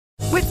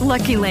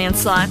Lucky Land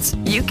Slots,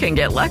 you can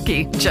get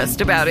lucky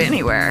just about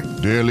anywhere.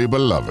 Dearly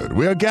beloved,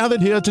 we are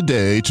gathered here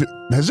today to...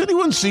 Has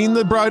anyone seen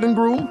the bride and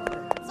groom?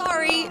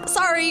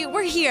 Sorry,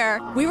 we're here.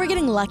 We were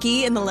getting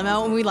lucky in the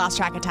limo and we lost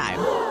track of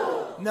time.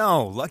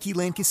 No, Lucky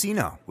Land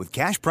Casino, with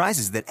cash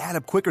prizes that add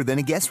up quicker than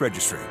a guest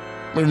registry.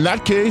 In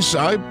that case,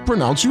 I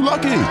pronounce you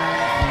lucky.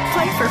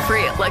 Play for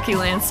free at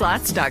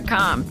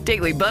LuckyLandSlots.com.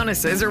 Daily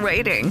bonuses are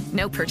waiting.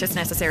 No purchase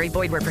necessary.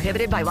 Void where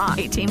prohibited by law.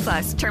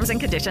 18+. Terms and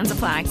conditions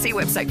apply. See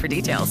website for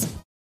details.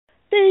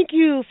 Thank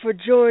you for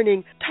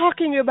joining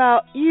Talking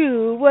About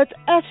You with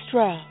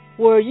ESTRA,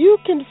 where you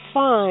can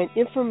find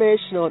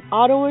information on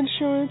auto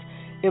insurance,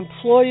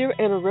 employer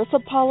and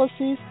ERISA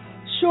policies,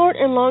 short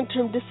and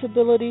long-term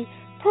disability,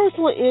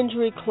 personal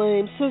injury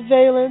claims,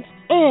 surveillance,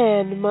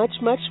 and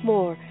much, much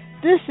more.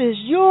 This is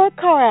your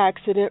car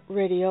accident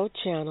radio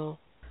channel.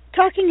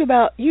 Talking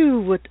About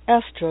You with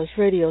ESTRA's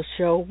radio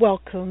show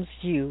welcomes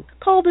you.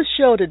 Call the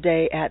show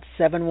today at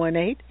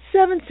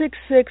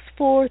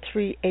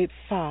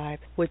 718-766-4385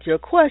 with your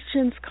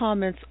questions,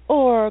 comments,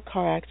 or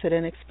car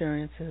accident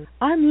experiences.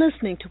 I'm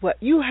listening to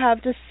what you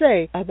have to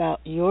say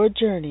about your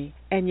journey,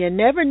 and you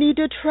never need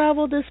to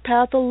travel this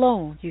path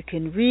alone. You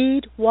can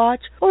read,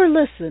 watch, or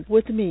listen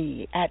with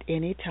me at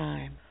any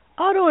time.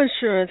 Auto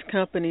insurance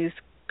companies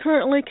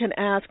currently can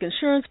ask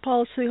insurance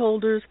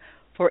policyholders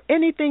for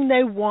anything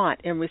they want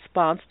in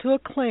response to a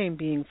claim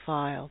being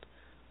filed.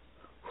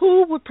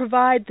 Who would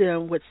provide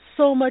them with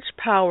so much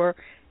power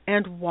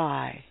and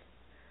why?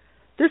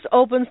 This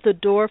opens the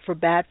door for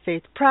bad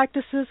faith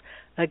practices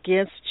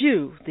against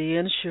you, the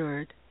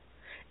insured.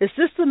 Is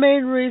this the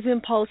main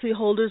reason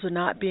policyholders are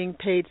not being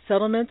paid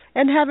settlements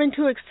and having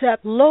to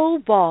accept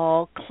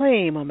low-ball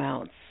claim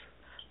amounts?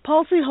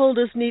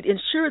 Policyholders need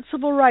insured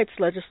civil rights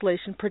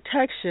legislation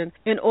protection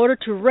in order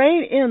to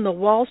rein in the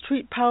Wall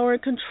Street power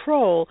and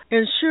control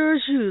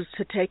insurers use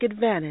to take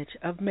advantage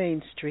of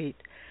Main Street.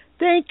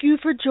 Thank you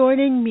for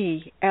joining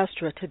me,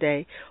 ESTRA,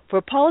 today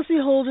for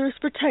Policyholders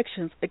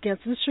Protections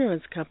Against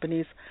Insurance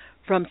Companies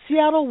from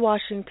Seattle,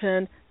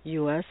 Washington,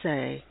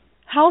 USA.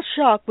 How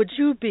shocked would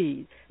you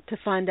be to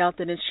find out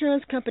that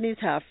insurance companies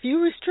have few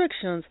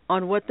restrictions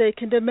on what they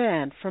can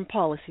demand from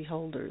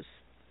policyholders?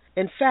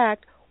 In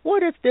fact,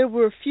 what if there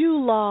were few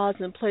laws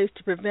in place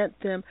to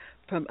prevent them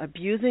from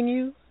abusing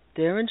you,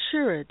 their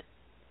insured?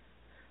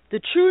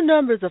 The true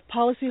numbers of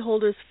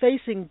policyholders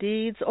facing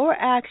deeds or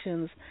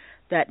actions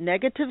that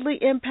negatively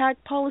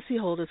impact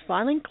policyholders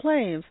filing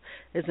claims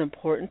is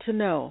important to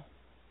know.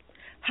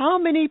 How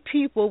many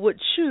people would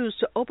choose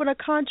to open a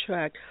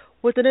contract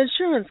with an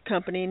insurance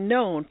company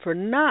known for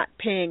not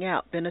paying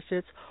out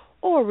benefits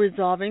or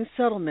resolving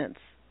settlements,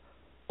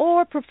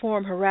 or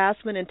perform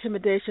harassment,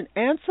 intimidation,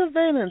 and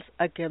surveillance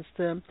against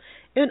them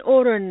in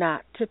order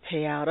not to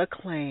pay out a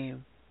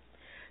claim?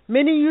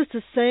 Many use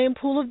the same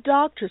pool of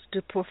doctors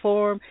to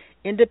perform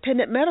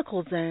independent medical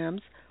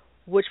exams,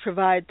 which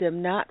provide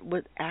them not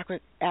with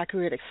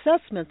accurate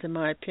assessments, in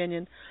my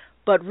opinion,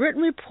 but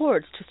written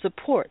reports to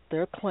support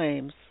their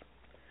claims.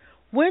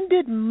 When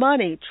did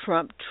money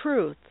trump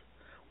truth?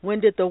 When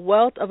did the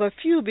wealth of a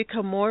few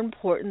become more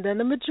important than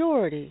the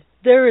majority?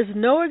 There is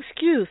no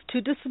excuse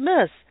to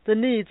dismiss the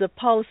needs of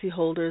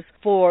policyholders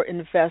for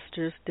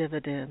investors'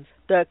 dividends.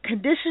 The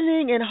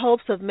conditioning in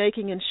hopes of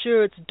making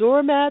insureds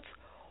doormats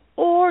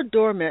or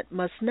dormant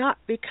must not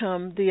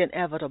become the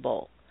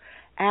inevitable.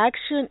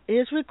 Action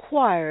is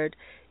required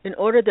in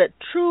order that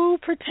true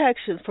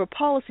protections for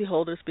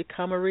policyholders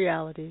become a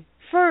reality.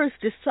 First,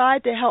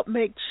 decide to help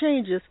make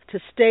changes to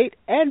state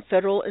and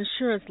federal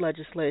insurance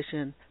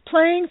legislation.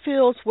 Playing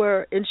fields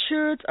where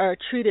insureds are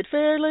treated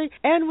fairly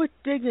and with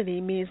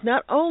dignity means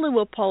not only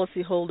will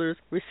policyholders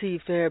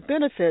receive fair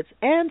benefits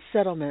and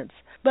settlements,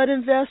 but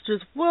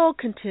investors will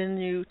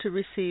continue to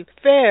receive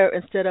fair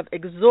instead of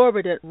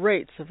exorbitant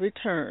rates of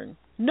return.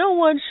 No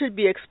one should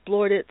be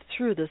exploited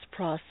through this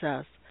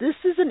process. This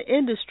is an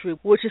industry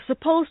which is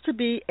supposed to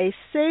be a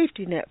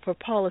safety net for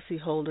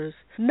policyholders,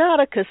 not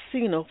a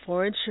casino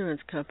for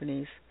insurance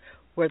companies,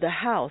 where the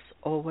house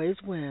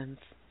always wins.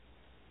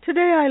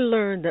 Today I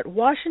learned that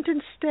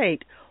Washington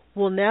State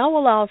will now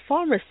allow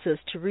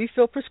pharmacists to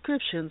refill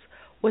prescriptions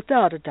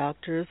without a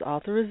doctor's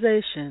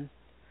authorization.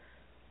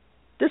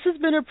 This has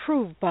been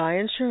approved by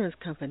insurance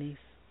companies.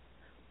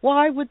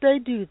 Why would they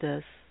do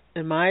this?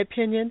 In my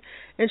opinion,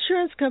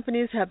 insurance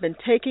companies have been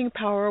taking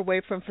power away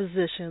from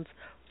physicians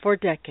for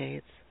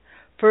decades,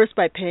 first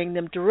by paying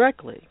them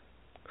directly.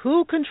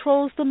 Who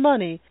controls the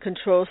money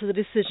controls the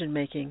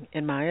decision-making,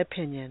 in my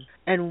opinion,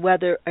 and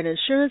whether an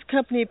insurance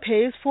company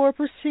pays for a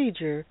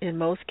procedure in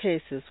most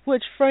cases,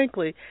 which,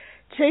 frankly,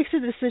 takes the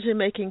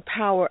decision-making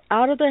power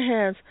out of the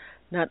hands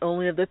not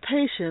only of the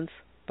patients,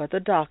 but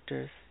the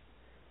doctors.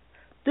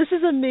 This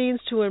is a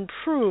means to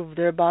improve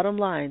their bottom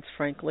lines,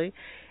 frankly,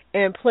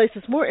 and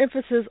places more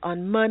emphasis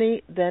on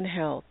money than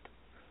health.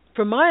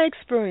 From my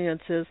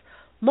experiences,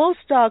 most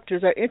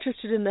doctors are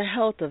interested in the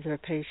health of their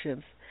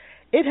patients.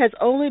 It has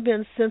only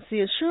been since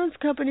the insurance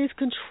companies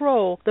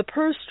control the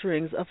purse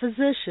strings of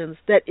physicians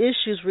that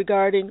issues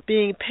regarding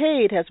being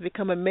paid has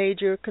become a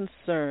major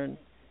concern.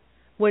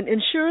 When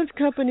insurance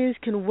companies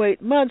can wait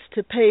months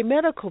to pay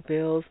medical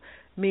bills,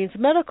 means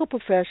medical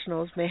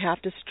professionals may have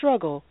to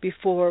struggle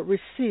before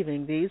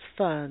receiving these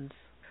funds.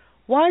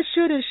 Why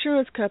should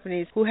insurance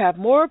companies who have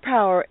more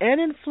power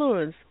and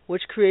influence,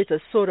 which creates a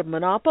sort of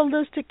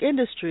monopolistic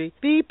industry,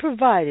 be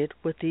provided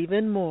with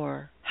even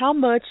more? How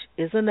much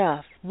is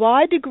enough?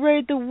 Why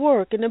degrade the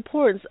work and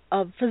importance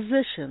of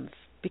physicians?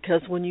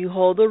 Because when you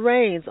hold the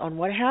reins on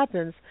what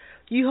happens,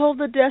 you hold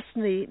the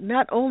destiny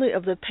not only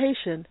of the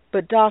patient,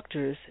 but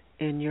doctors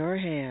in your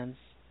hands.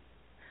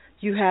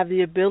 You have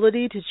the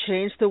ability to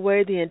change the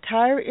way the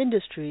entire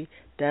industry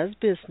does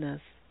business.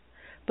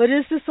 But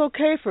is this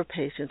okay for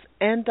patients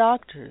and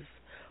doctors?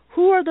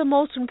 Who are the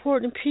most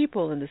important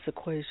people in this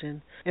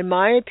equation? In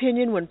my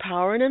opinion, when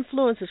power and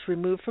influence is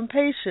removed from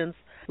patients,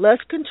 less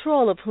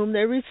control of whom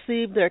they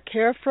receive their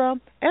care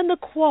from, and the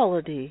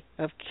quality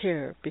of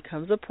care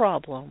becomes a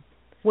problem.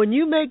 When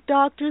you make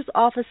doctors'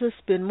 offices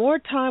spend more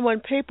time on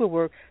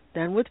paperwork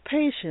than with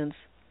patients,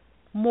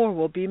 more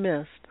will be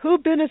missed. Who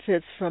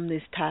benefits from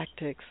these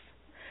tactics?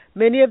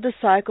 Many of the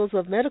cycles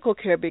of medical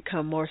care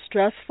become more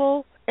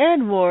stressful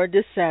and more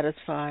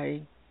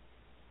dissatisfying.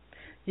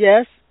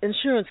 Yes,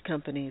 insurance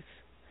companies.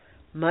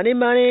 Money,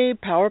 money,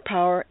 power,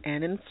 power,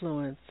 and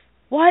influence.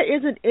 Why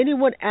isn't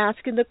anyone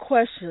asking the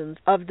questions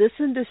of this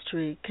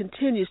industry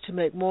continues to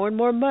make more and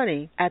more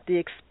money at the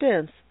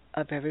expense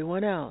of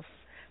everyone else?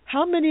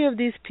 How many of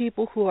these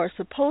people who are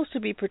supposed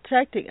to be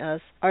protecting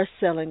us are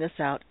selling us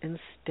out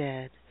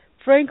instead?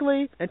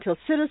 Frankly, until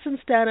citizens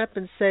stand up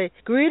and say,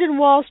 greed in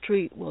Wall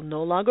Street will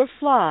no longer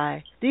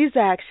fly, these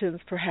actions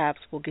perhaps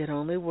will get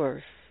only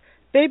worse.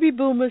 Baby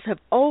boomers have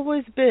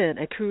always been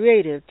a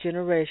creative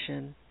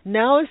generation.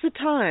 Now is the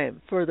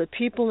time for the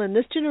people in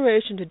this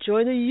generation to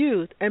join the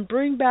youth and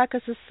bring back a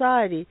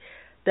society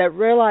that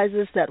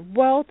realizes that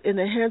wealth in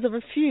the hands of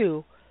a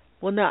few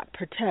will not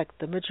protect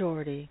the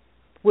majority,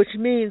 which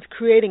means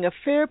creating a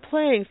fair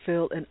playing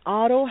field in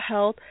auto,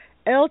 health,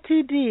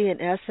 LTD, and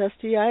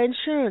SSDI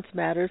insurance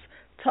matters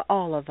to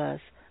all of us,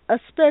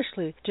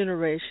 especially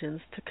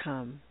generations to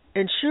come.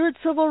 Insured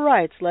civil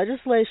rights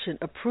legislation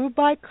approved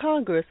by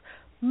Congress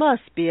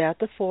must be at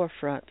the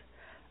forefront.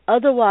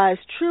 Otherwise,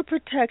 true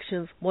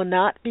protections will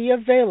not be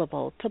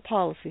available to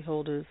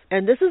policyholders.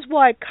 And this is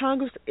why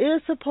Congress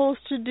is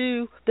supposed to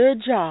do their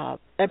job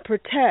and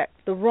protect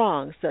the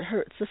wrongs that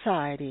hurt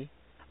society.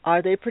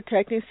 Are they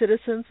protecting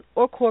citizens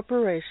or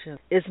corporations?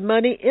 Is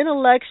money in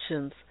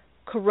elections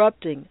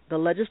corrupting the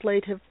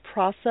legislative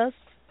process?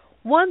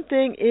 One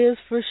thing is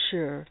for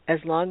sure, as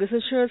long as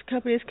insurance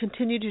companies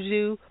continue to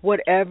do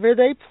whatever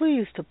they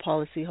please to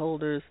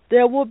policyholders,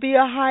 there will be a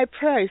high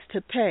price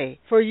to pay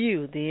for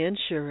you, the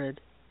insured.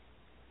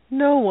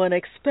 No one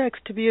expects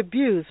to be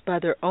abused by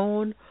their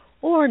own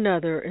or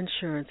another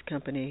insurance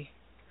company.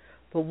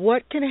 But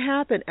what can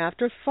happen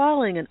after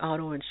filing an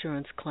auto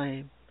insurance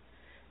claim?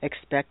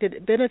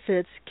 Expected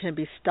benefits can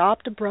be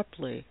stopped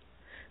abruptly,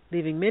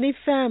 leaving many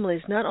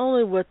families not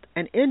only with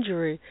an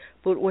injury,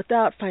 but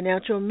without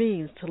financial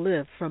means to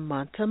live from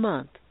month to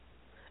month.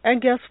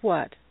 And guess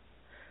what?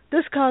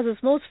 This causes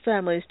most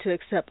families to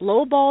accept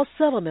low-ball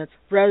settlements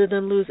rather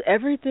than lose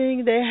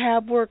everything they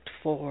have worked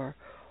for,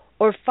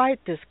 or fight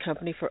this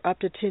company for up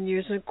to 10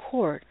 years in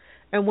court.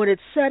 And when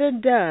it's said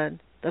and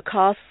done, the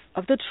costs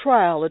of the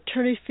trial,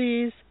 attorney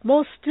fees,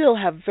 most still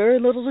have very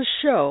little to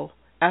show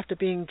after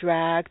being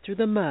dragged through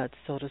the mud,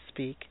 so to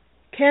speak.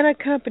 Can a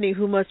company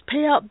who must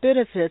pay out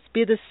benefits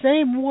be the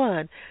same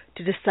one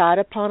to decide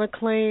upon a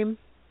claim?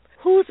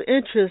 Whose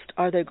interest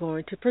are they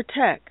going to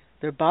protect,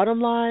 their bottom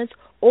lines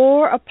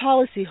or a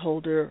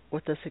policyholder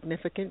with a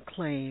significant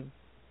claim?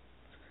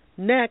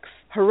 Next,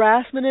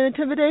 harassment and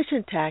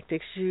intimidation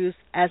tactics used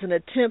as an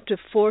attempt to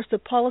force the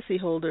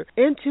policyholder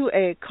into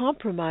a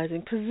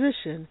compromising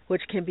position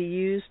which can be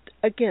used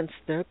against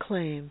their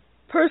claim.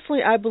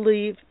 Personally, I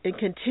believe in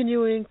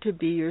continuing to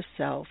be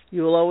yourself.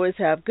 You will always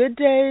have good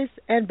days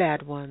and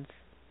bad ones.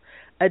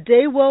 A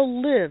day well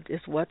lived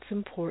is what's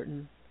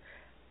important.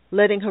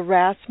 Letting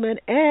harassment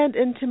and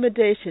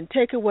intimidation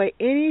take away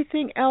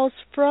anything else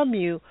from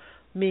you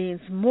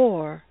means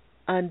more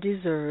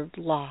undeserved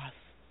loss.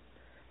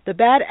 The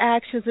bad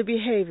actions and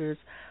behaviors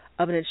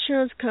of an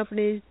insurance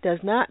company does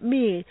not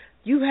mean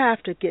you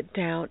have to get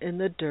down in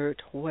the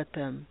dirt with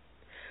them.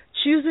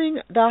 Choosing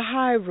the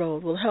high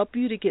road will help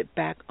you to get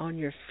back on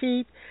your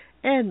feet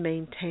and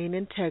maintain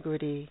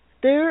integrity.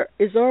 There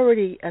is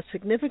already a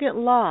significant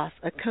loss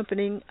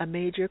accompanying a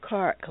major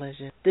car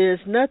collision. There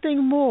is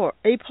nothing more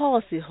a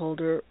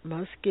policyholder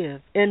must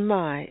give, in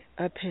my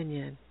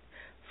opinion.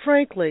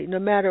 Frankly, no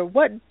matter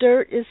what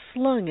dirt is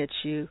slung at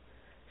you,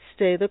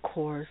 stay the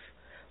course.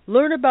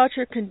 Learn about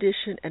your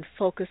condition and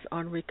focus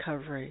on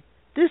recovery.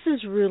 This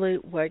is really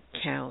what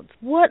counts.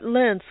 What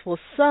lengths will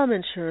some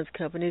insurance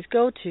companies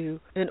go to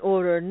in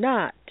order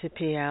not to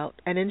pay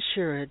out an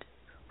insured?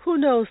 Who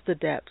knows the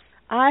depths?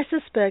 I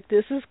suspect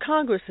this is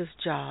Congress's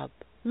job.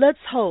 Let's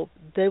hope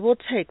they will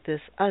take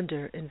this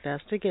under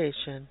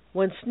investigation.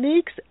 When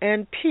sneaks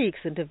and peeks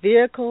into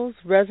vehicles,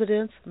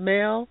 residents,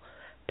 mail,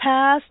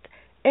 past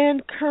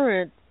and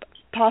current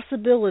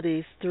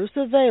possibilities through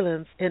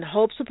surveillance in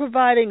hopes of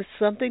providing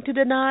something to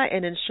deny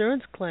an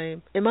insurance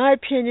claim, in my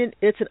opinion,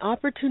 it's an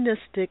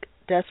opportunistic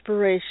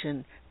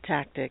desperation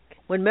tactic.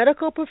 When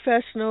medical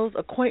professionals,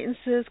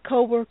 acquaintances,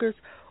 coworkers,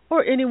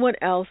 or anyone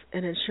else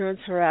an insurance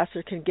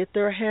harasser can get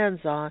their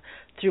hands on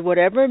through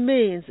whatever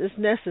means is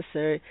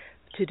necessary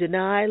to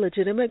deny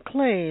legitimate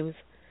claims,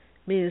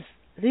 means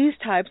these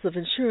types of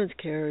insurance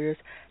carriers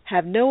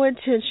have no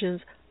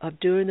intentions of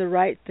doing the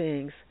right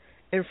things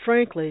and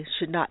frankly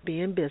should not be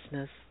in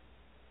business.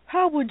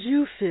 How would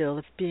you feel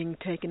if being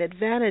taken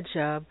advantage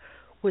of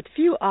with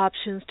few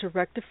options to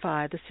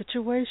rectify the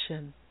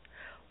situation?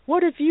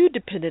 What if you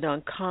depended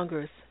on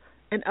Congress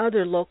and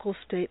other local,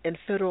 state, and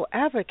federal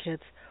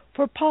advocates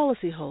for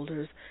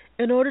policyholders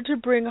in order to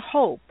bring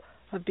hope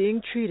of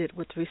being treated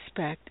with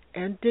respect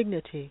and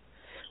dignity?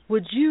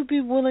 Would you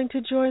be willing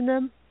to join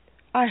them?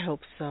 I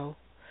hope so.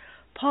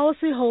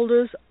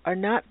 Policyholders are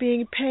not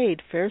being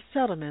paid fair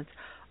settlements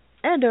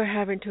and are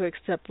having to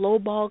accept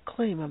lowball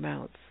claim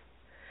amounts.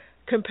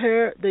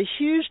 Compare the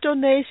huge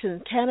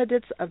donation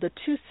candidates of the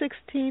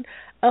 2016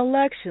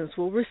 elections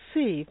will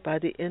receive by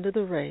the end of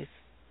the race.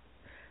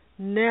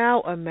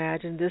 Now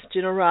imagine this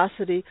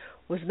generosity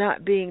was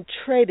not being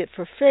traded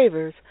for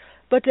favors,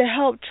 but to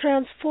help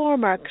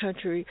transform our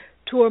country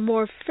to a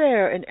more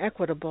fair and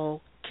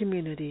equitable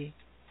community.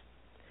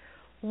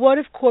 What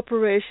if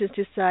corporations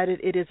decided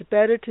it is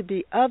better to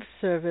be of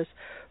service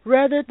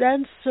rather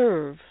than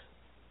serve?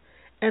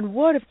 And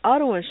what if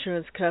auto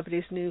insurance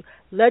companies knew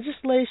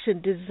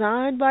legislation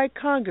designed by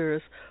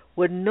Congress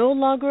would no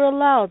longer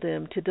allow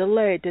them to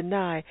delay,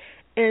 deny,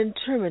 and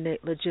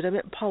terminate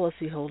legitimate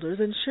policyholders'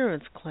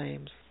 insurance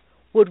claims?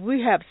 Would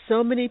we have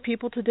so many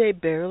people today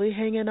barely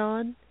hanging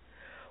on?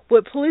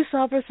 Would police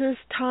officers'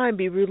 time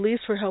be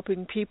released for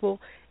helping people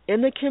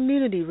in the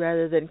community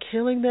rather than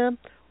killing them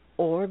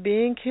or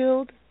being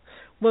killed?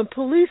 When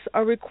police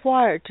are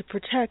required to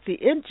protect the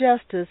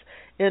injustice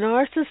in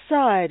our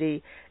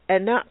society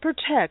and not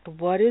protect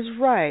what is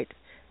right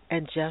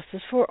and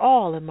justice for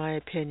all, in my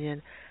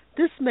opinion,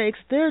 this makes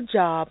their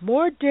job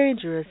more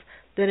dangerous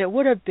than it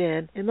would have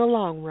been in the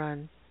long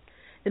run.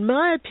 In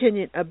my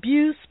opinion,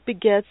 abuse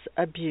begets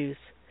abuse.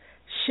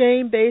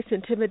 Shame-based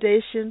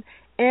intimidation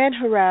and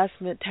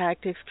harassment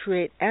tactics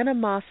create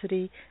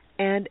animosity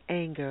and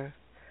anger.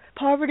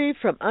 Poverty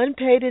from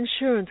unpaid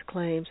insurance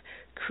claims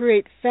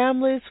create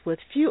families with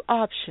few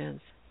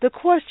options. The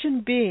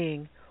question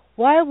being,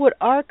 why would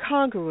our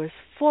Congress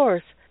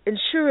force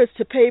insurers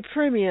to pay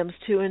premiums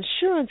to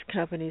insurance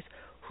companies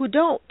who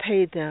don't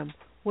pay them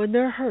when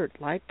they're hurt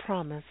like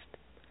promised?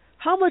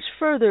 How much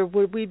further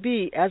would we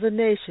be as a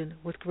nation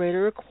with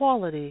greater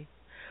equality?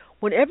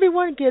 When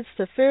everyone gets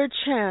the fair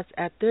chance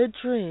at their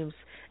dreams,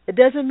 it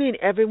doesn't mean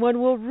everyone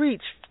will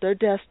reach their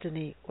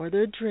destiny or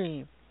their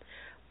dream.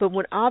 But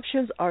when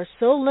options are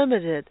so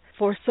limited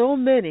for so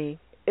many,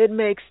 it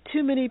makes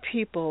too many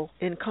people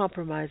in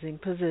compromising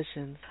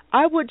positions.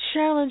 I would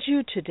challenge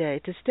you today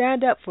to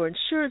stand up for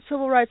insured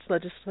civil rights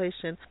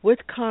legislation with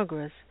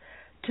Congress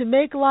to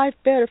make life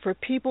better for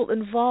people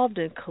involved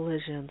in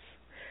collisions,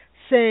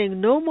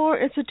 saying no more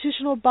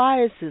institutional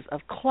biases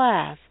of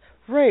class,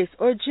 race,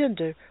 or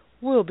gender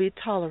will be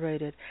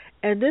tolerated,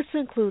 and this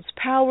includes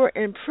power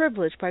and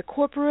privilege by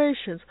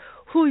corporations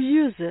who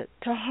use it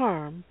to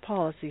harm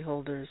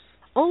policyholders.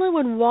 Only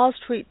when Wall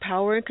Street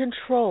power and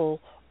control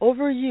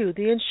over you,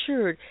 the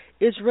insured,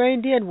 is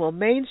reined in will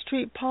Main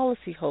Street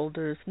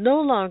policyholders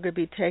no longer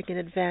be taken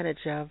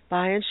advantage of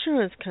by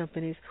insurance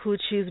companies who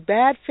choose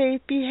bad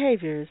faith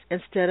behaviors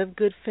instead of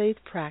good faith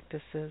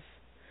practices.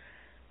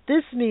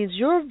 This means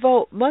your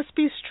vote must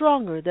be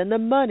stronger than the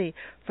money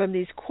from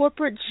these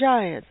corporate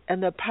giants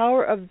and the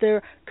power of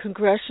their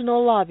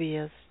congressional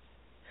lobbyists.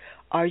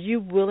 Are you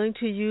willing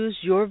to use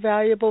your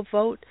valuable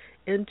vote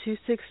in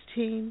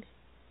 2016?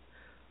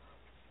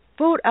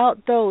 Vote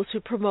out those who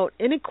promote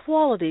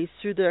inequality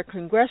through their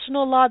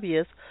congressional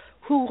lobbyists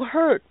who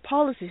hurt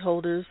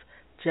policyholders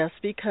just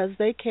because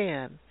they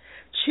can.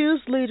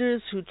 Choose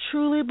leaders who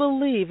truly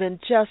believe in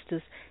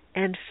justice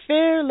and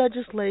fair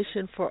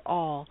legislation for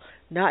all,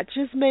 not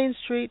just Main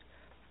Street,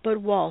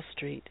 but Wall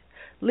Street.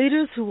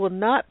 Leaders who will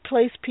not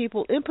place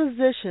people in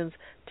positions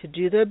to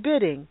do their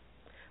bidding,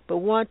 but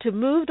want to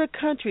move the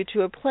country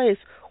to a place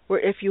where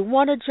if you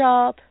want a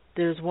job,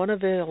 there's one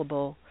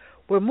available,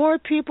 where more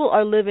people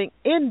are living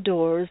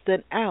indoors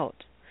than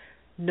out.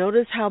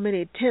 Notice how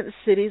many tent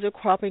cities are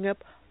cropping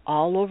up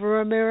all over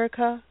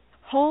America?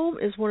 Home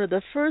is one of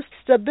the first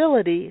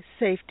stability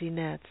safety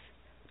nets.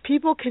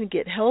 People can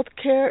get health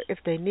care if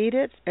they need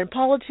it, and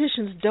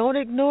politicians don't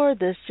ignore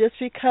this just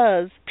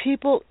because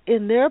people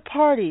in their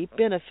party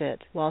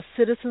benefit while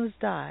citizens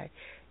die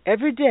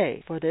every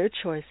day for their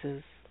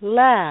choices.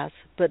 Last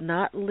but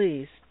not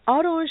least,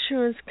 auto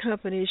insurance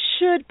companies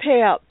should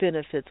pay out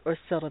benefits or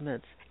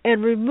settlements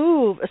and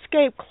remove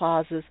escape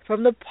clauses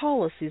from the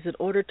policies in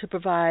order to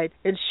provide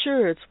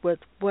insureds with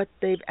what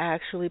they've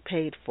actually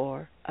paid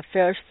for, a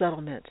fair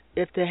settlement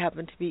if they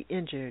happen to be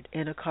injured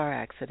in a car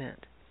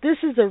accident. This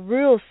is a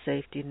real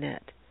safety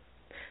net.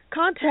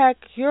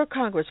 Contact your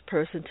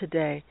congressperson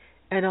today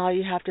And all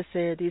you have to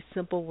say are these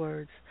simple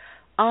words.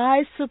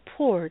 I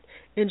support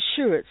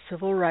Insured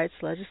civil rights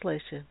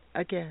legislation.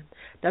 Again,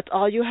 that's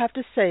all you have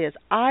to say is,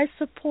 I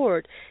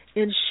support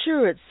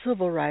Insured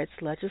civil rights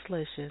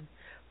legislation.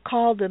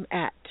 Call them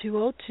at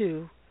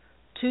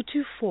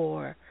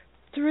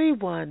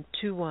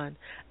 202-224-3121.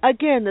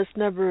 Again, this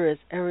number is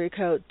area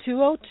code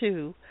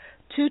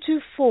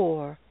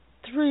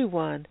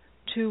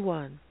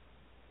 202-224-3121.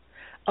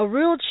 A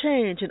real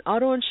change in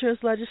auto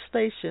insurance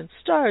legislation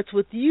starts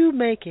with you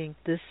making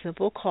this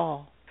simple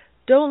call.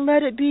 Don't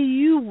let it be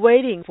you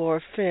waiting for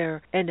a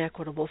fair and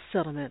equitable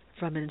settlement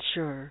from an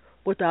insurer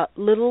without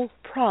little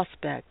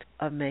prospect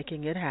of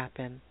making it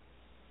happen.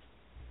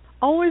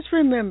 Always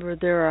remember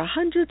there are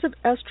hundreds of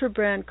ESTRA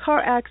brand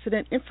car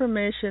accident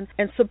information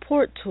and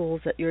support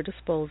tools at your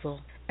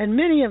disposal, and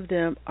many of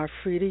them are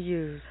free to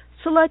use.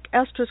 Select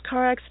ESTRA's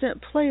car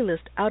accident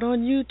playlist out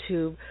on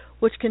YouTube,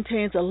 which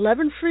contains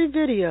 11 free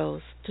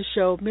videos to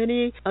show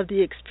many of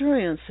the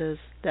experiences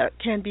that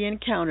can be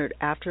encountered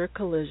after a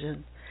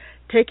collision.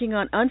 Taking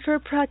on unfair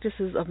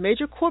practices of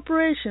major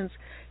corporations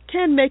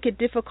can make it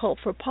difficult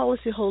for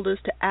policyholders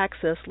to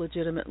access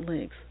legitimate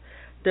links.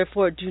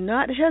 Therefore, do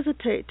not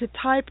hesitate to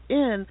type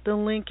in the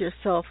link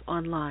yourself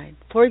online.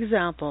 For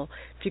example,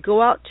 if you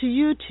go out to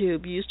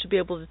YouTube, you used to be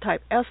able to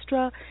type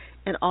ESTRA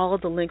and all of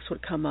the links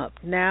would come up.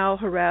 Now,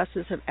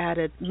 harassers have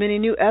added many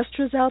new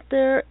ESTRAs out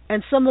there,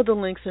 and some of the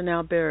links are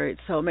now buried.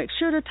 So make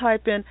sure to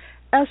type in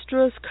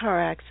ESTRA's car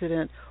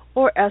accident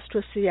or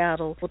ESTRA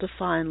Seattle to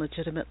find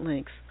legitimate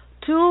links.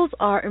 Tools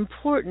are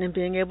important in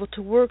being able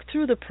to work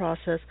through the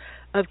process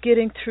of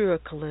getting through a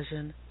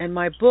collision, and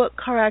my book,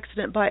 Car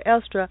Accident by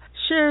ESTRA,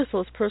 shares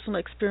those personal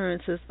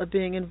experiences of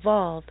being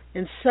involved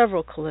in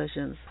several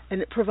collisions,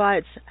 and it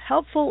provides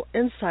helpful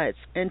insights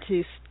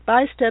into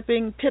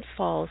sidestepping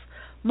pitfalls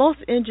most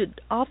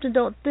injured often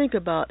don't think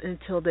about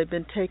until they've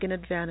been taken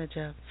advantage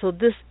of. So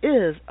this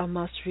is a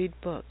must-read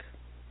book.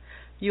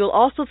 You will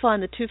also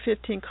find the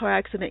 215 Car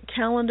Accident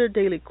Calendar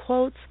Daily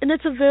Quotes, and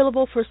it's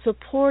available for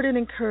support and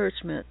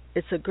encouragement.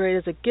 It's great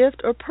as a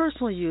gift or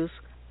personal use.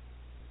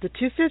 The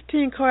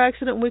 215 Car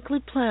Accident Weekly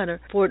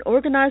Planner for an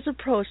organized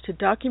approach to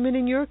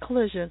documenting your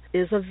collision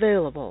is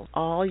available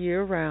all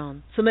year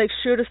round. So make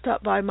sure to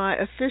stop by my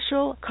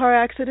official car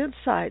accident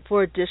site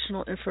for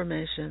additional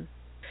information.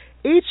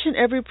 Each and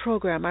every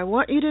program, I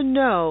want you to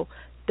know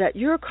that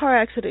your car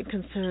accident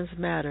concerns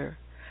matter.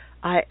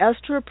 I,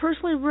 ESTRA,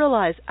 personally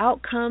realize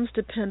outcomes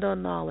depend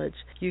on knowledge.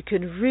 You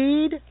can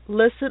read,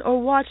 listen,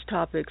 or watch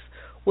topics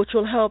which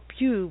will help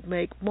you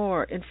make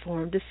more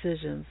informed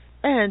decisions.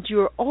 And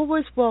you are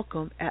always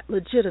welcome at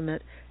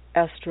legitimate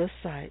ESTRA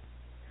sites.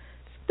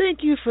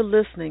 Thank you for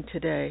listening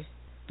today,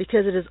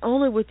 because it is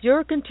only with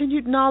your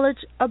continued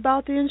knowledge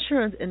about the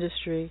insurance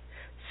industry,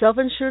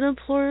 self-insured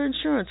employer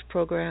insurance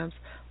programs,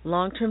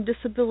 long-term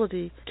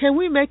disability, can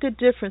we make a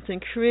difference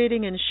in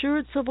creating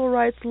insured civil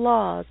rights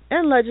laws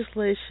and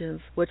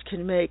legislations which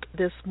can make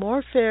this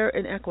more fair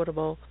and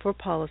equitable for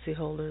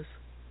policyholders.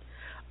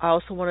 I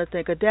also want to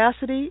thank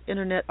Audacity,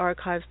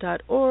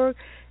 InternetArchives.org,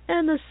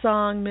 and the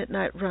song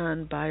Midnight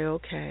Run by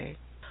OK.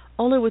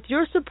 Only with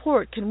your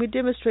support can we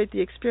demonstrate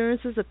the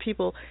experiences of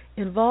people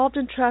involved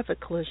in traffic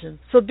collisions.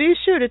 So be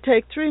sure to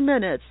take 3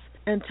 minutes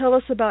and tell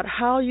us about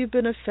how you've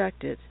been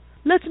affected.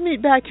 Let's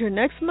meet back here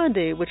next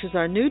Monday, which is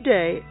our new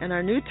day and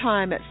our new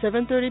time at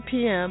 7:30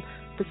 p.m.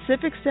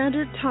 Pacific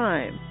Standard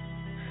Time.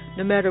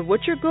 No matter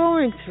what you're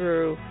going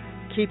through,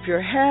 keep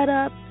your head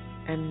up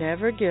and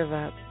never give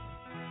up.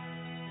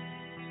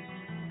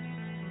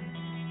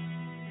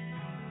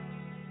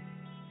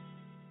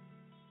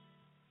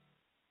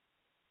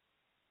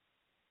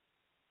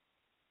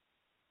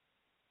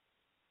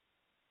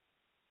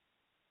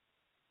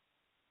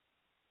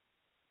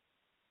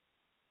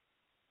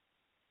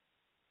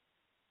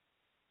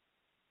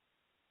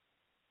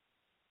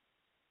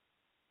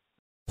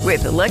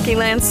 With the Lucky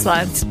Land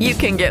Slots, you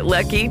can get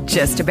lucky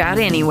just about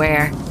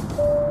anywhere.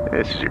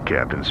 This is your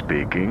captain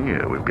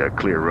speaking. We've got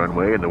clear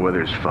runway and the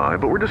weather's fine,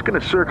 but we're just going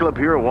to circle up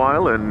here a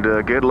while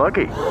and get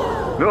lucky.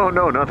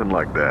 No, nothing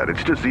like that.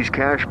 It's just these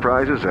cash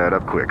prizes add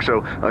up quick.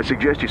 So I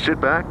suggest you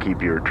sit back,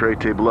 keep your tray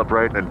table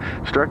upright, and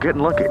start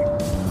getting lucky.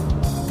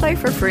 Play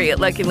for free at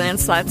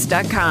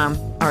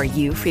LuckyLandSlots.com. Are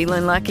you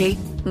feeling lucky?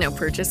 No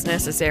purchase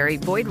necessary.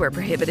 Void where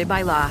prohibited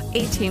by law.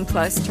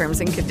 18+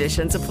 terms and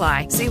conditions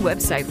apply. See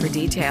website for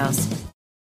details.